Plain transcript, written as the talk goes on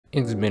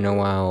It's been a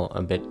while,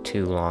 a bit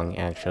too long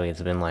actually.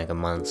 It's been like a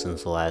month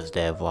since the last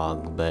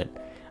devlog, but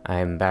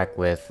I'm back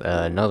with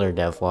another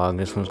devlog.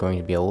 This one's going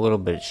to be a little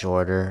bit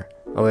shorter.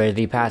 Over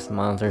the past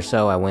month or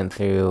so, I went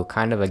through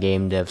kind of a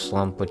game dev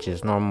slump, which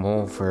is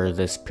normal for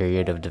this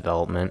period of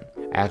development.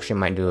 I actually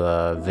might do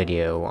a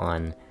video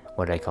on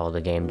what I call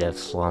the game dev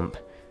slump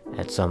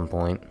at some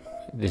point.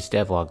 This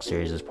devlog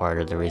series is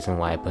part of the reason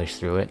why I pushed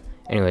through it.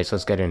 Anyways,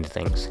 let's get into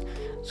things.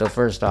 So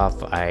first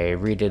off, I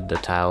redid the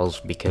tiles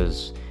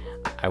because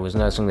I was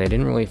noticing they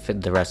didn't really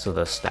fit the rest of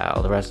the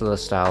style. The rest of the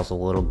style is a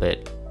little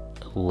bit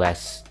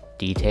less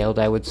detailed,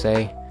 I would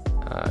say.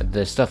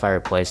 The stuff I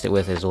replaced it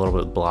with is a little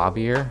bit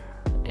blobbier,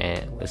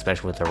 and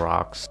especially with the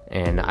rocks.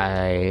 And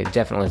I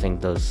definitely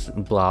think those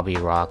blobby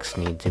rocks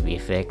need to be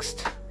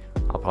fixed.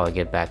 I'll probably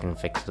get back and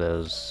fix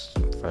those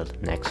for the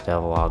next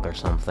devlog or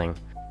something.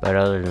 But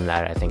other than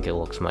that, I think it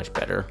looks much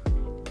better.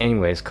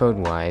 Anyways,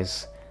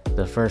 code-wise,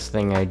 the first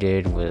thing I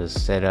did was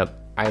set up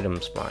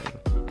item spawning.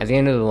 At the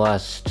end of the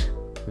last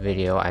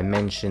video, I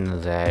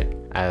mentioned that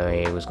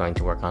I was going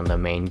to work on the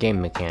main game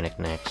mechanic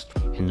next.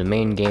 And the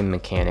main game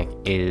mechanic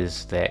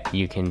is that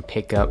you can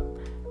pick up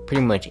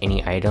pretty much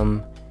any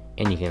item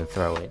and you can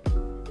throw it.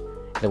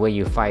 The way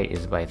you fight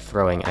is by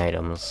throwing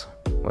items,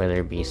 whether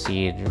it be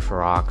seeds,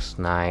 rocks,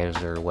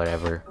 knives, or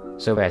whatever.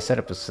 So I set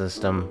up a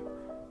system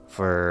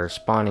for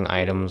spawning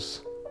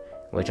items,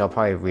 which I'll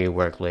probably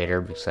rework later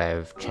because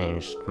I've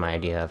changed my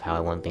idea of how I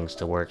want things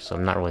to work, so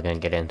I'm not really going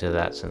to get into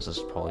that since it's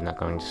probably not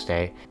going to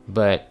stay.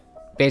 But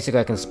basically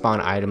I can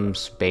spawn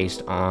items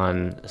based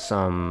on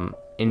some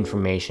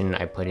information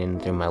I put in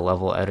through my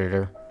level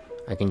editor.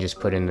 I can just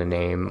put in the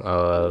name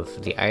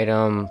of the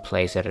item,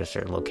 place at a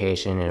certain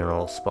location, and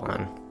it'll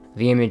spawn.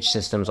 The image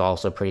system's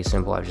also pretty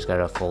simple. I've just got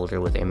a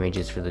folder with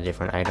images for the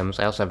different items.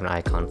 I also have an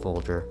icon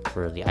folder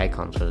for the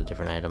icons for the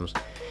different items.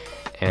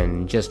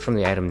 And just from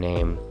the item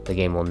name, the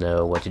game will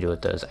know what to do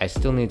with those. I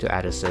still need to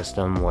add a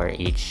system where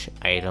each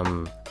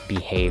item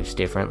behaves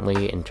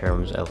differently in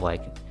terms of,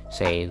 like,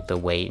 say, the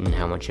weight and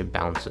how much it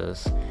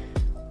bounces.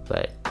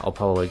 But I'll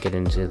probably get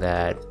into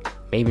that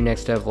maybe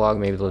next devlog,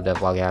 maybe the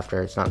devlog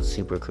after. It's not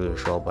super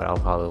crucial, but I'll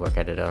probably work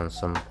at it on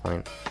some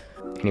point.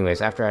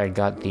 Anyways, after I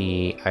got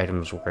the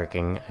items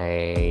working,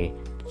 I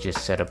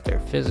just set up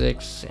their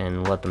physics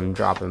and let them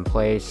drop in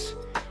place,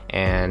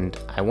 and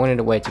I wanted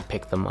a way to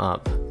pick them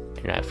up.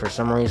 And for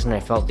some reason I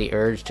felt the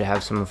urge to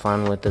have some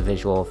fun with the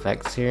visual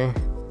effects here.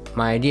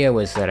 My idea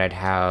was that I'd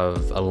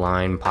have a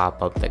line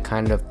pop up that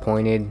kind of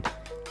pointed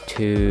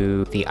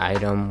to the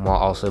item while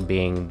also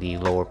being the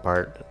lower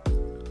part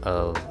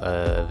of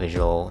a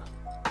visual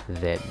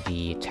that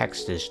the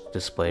text is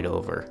displayed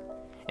over.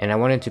 And I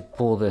wanted to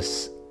pull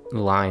this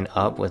line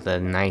up with a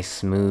nice,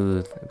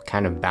 smooth,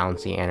 kind of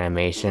bouncy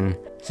animation.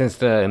 Since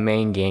the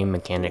main game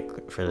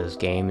mechanic for this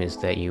game is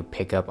that you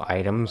pick up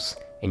items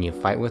and you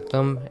fight with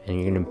them, and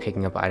you're going to be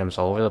picking up items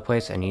all over the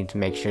place, I need to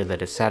make sure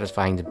that it's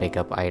satisfying to pick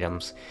up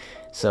items.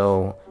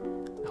 So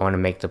I want to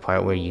make the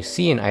part where you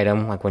see an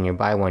item, like when you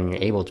buy one,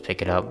 you're able to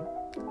pick it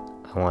up.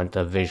 I want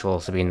the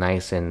visuals to be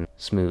nice and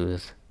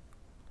smooth,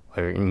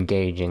 or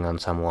engaging on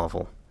some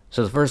level.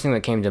 So the first thing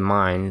that came to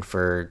mind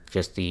for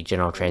just the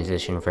general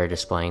transition for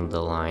displaying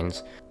the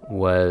lines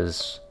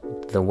was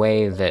the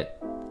way that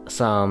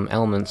some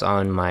elements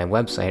on my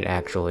website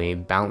actually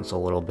bounce a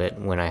little bit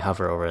when I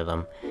hover over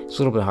them. It's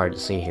a little bit hard to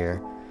see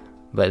here,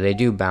 but they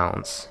do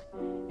bounce.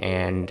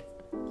 And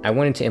I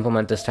wanted to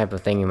implement this type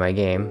of thing in my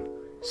game,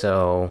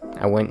 so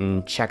I went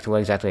and checked what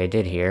exactly I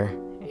did here.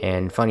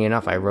 And funny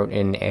enough, I wrote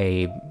in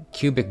a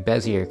cubic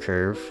bezier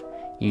curve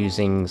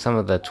using some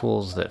of the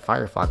tools that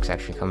Firefox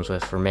actually comes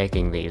with for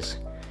making these.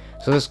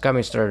 So this got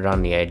me started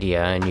on the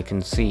idea, and you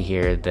can see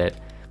here that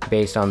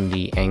based on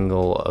the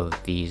angle of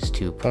these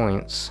 2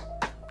 points,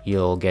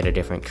 you'll get a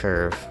different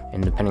curve,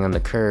 and depending on the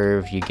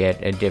curve, you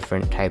get a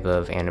different type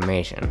of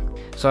animation.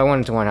 So I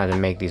wanted to learn how to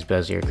make these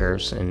bezier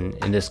curves, and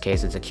in this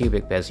case it's a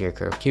cubic bezier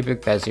curve.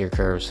 Cubic bezier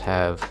curves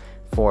have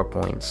 4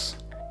 points.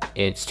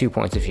 It's 2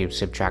 points if you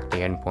subtract the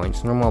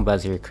endpoints. Normal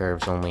bezier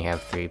curves only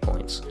have 3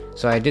 points.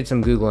 So I did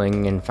some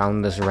googling and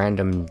found this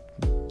random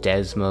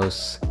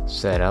Desmos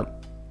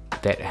setup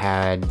that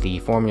had the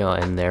formula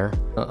in there,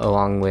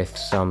 along with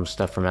some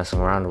stuff for messing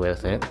around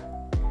with it.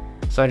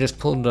 So I just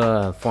pulled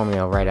the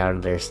formula right out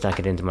of there, stuck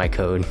it into my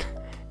code,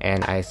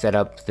 and I set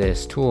up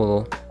this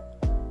tool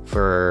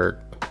for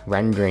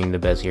rendering the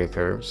bezier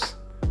curves,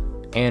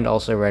 and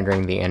also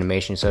rendering the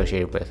animation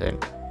associated with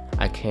it.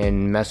 I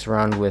can mess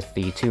around with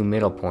the 2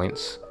 middle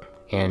points,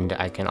 and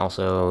I can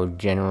also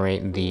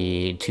generate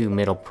the 2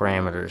 middle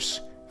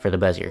parameters for the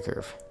bezier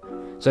curve.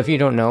 So if you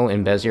don't know,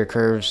 in bezier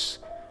curves,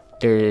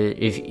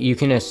 if you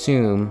can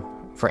assume,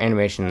 for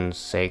animation's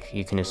sake,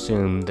 you can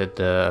assume that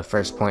the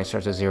first point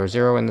starts at 0,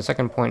 0, and the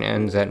second point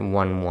ends at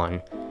 1,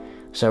 1.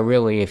 So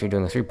really, if you're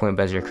doing a 3-point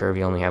bezier curve,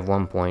 you only have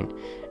 1 point,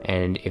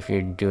 and if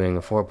you're doing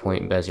a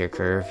 4-point bezier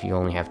curve, you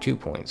only have 2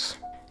 points.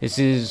 This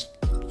is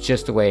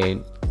just the way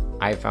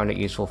I found it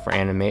useful for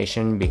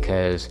animation,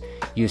 because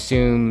you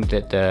assume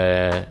that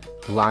the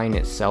line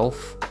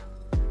itself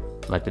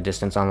like the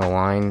distance on the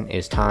line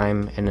is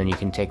time, and then you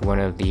can take one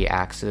of the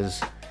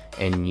axes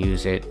and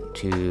use it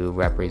to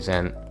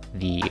represent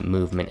the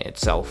movement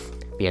itself.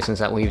 But yeah, since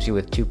that leaves you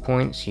with 2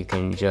 points, you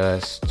can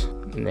just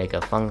make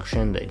a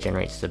function that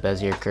generates the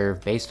bezier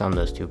curve based on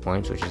those 2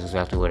 points, which is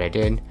exactly what I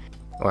did.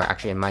 Or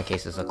actually in my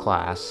case it's a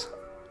class,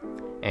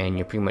 and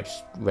you're pretty much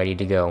ready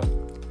to go.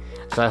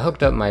 So I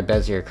hooked up my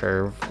bezier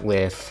curve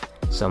with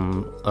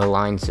a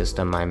line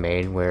system I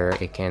made where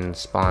it can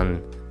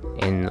spawn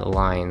in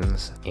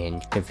lines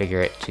and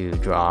configure it to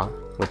draw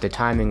with the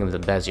timing of the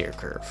bezier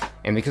curve.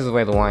 And because of the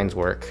way the lines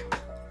work,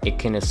 it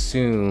can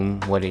assume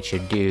what it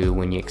should do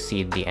when you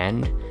exceed the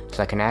end,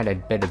 so I can add a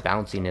bit of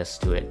bounciness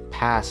to it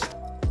past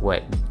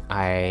what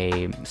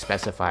I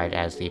specified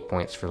as the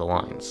points for the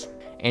lines.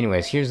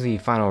 Anyways, here's the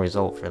final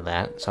result for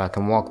that. So I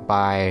can walk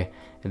by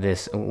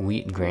this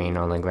wheat grain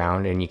on the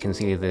ground and you can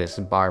see this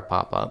bar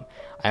pop up.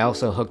 I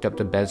also hooked up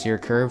the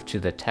bezier curve to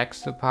the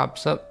text that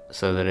pops up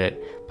so that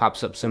it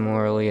pops up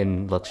similarly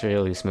and looks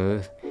really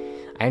smooth.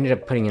 I ended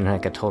up putting in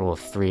like a total of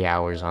 3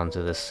 hours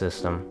onto this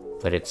system,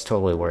 but it's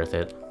totally worth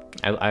it.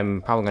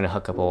 I'm probably going to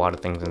hook up a lot of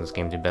things in this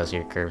game to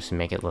bezier curves to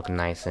make it look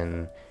nice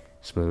and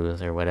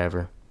smooth or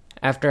whatever.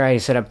 After I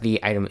set up the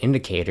item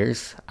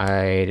indicators,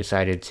 I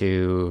decided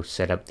to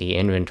set up the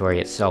inventory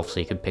itself so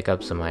you could pick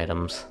up some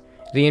items.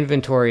 The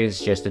inventory is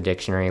just a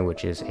dictionary,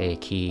 which is a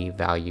key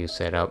value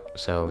setup.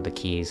 So the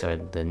keys are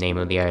the name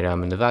of the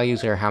item and the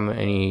values are how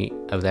many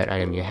of that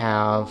item you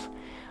have.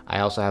 I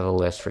also have a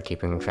list for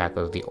keeping track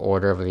of the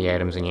order of the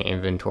items in your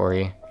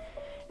inventory.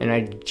 And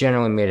I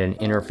generally made an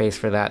interface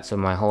for that, so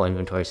my whole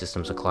inventory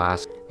system's a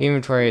class. The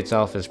inventory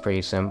itself is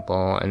pretty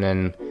simple, and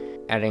then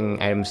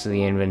adding items to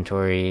the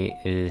inventory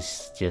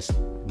is just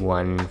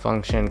one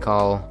function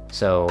call.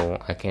 So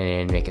I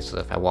can make it so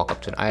that if I walk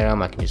up to an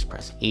item, I can just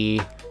press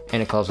E,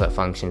 and it calls that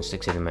function,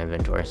 sticks it in my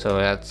inventory. So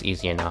that's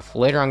easy enough.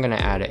 Later I'm going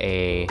to add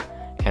a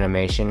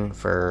animation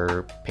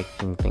for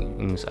picking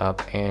things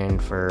up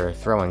and for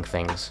throwing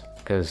things,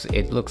 because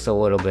it looks a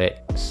little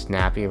bit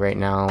snappy right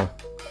now,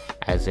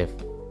 as if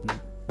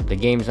the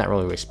game's not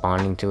really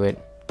responding to it.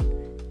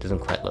 Doesn't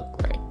quite look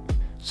right.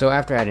 So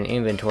after adding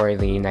inventory,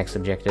 the next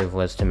objective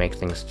was to make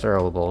things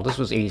throwable. This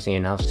was easy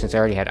enough since I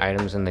already had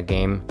items in the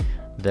game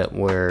that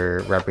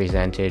were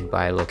represented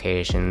by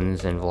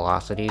locations and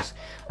velocities.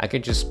 I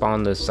could just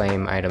spawn those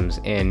same items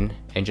in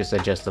and just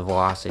adjust the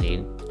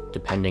velocity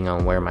depending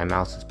on where my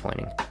mouse is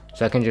pointing.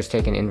 So I can just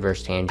take an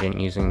inverse tangent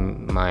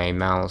using my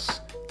mouse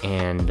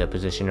and the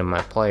position of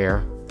my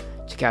player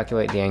to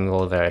calculate the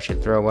angle that I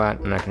should throw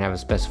at, and I can have a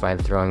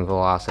specified throwing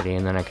velocity,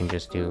 and then I can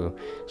just do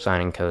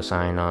sine and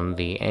cosine on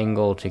the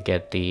angle to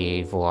get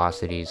the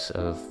velocities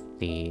of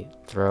the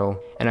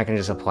throw, and I can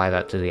just apply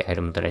that to the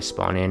item that I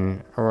spawn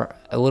in, or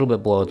a little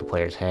bit below the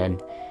player's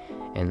head,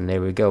 and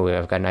there we go,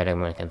 I've got an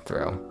item I can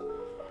throw.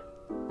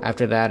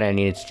 After that, I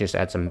needed to just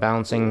add some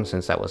bouncing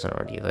since that wasn't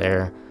already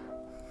there.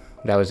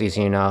 That was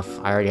easy enough.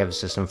 I already have a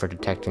system for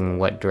detecting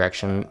what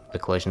direction the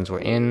collisions were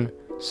in,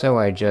 so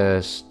I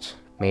just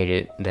made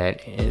it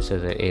so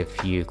that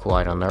if you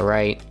collide on the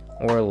right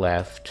or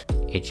left,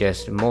 it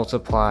just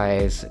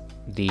multiplies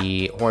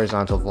the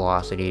horizontal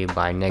velocity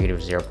by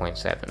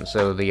 -0.7.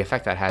 So the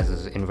effect that has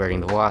is inverting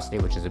the velocity,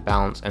 which is a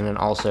bounce, and then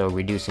also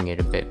reducing it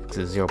a bit because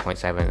it's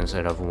 0.7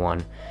 instead of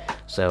 1.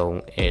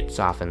 So it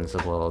softens a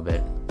little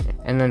bit.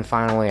 And then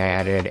finally I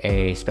added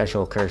a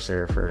special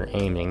cursor for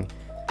aiming,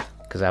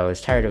 because I was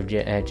tired of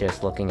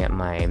just looking at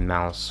my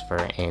mouse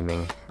for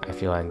aiming. I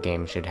feel like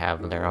games should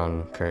have their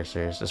own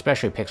cursors,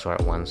 especially pixel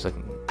art ones.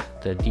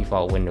 The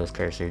default Windows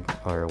cursor,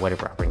 or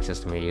whatever operating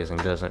system you're using,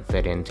 doesn't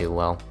fit in too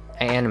well.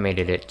 I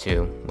animated it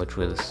too, which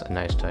was a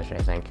nice touch, I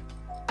think.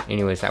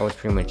 Anyways, that was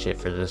pretty much it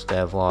for this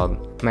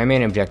devlog. My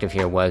main objective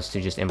here was to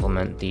just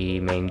implement the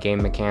main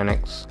game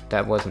mechanics.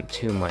 That wasn't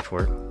too much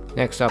work.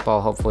 Next up,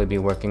 I'll hopefully be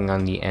working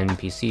on the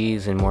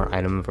NPCs and more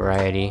item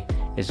variety.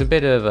 There's a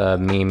bit of a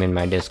meme in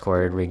my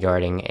Discord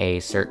regarding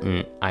a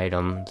certain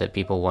item that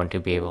people want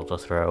to be able to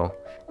throw.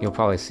 You'll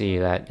probably see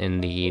that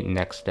in the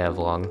next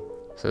devlog.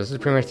 So this is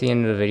pretty much the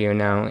end of the video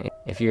now.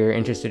 If you're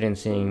interested in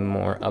seeing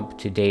more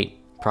up-to-date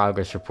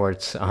progress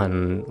reports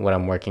on what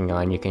I'm working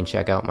on, you can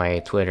check out my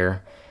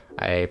Twitter.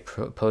 I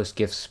post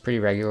GIFs pretty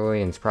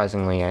regularly, and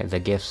surprisingly the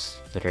GIFs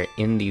that are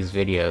in these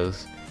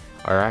videos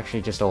are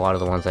actually just a lot of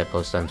the ones I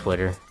post on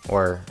Twitter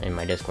or in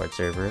my Discord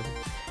server,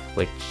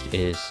 which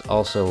is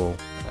also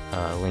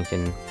linked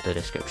in the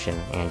description,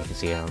 and you can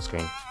see it on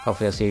screen.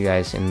 Hopefully I'll see you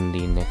guys in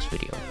the next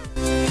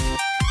video.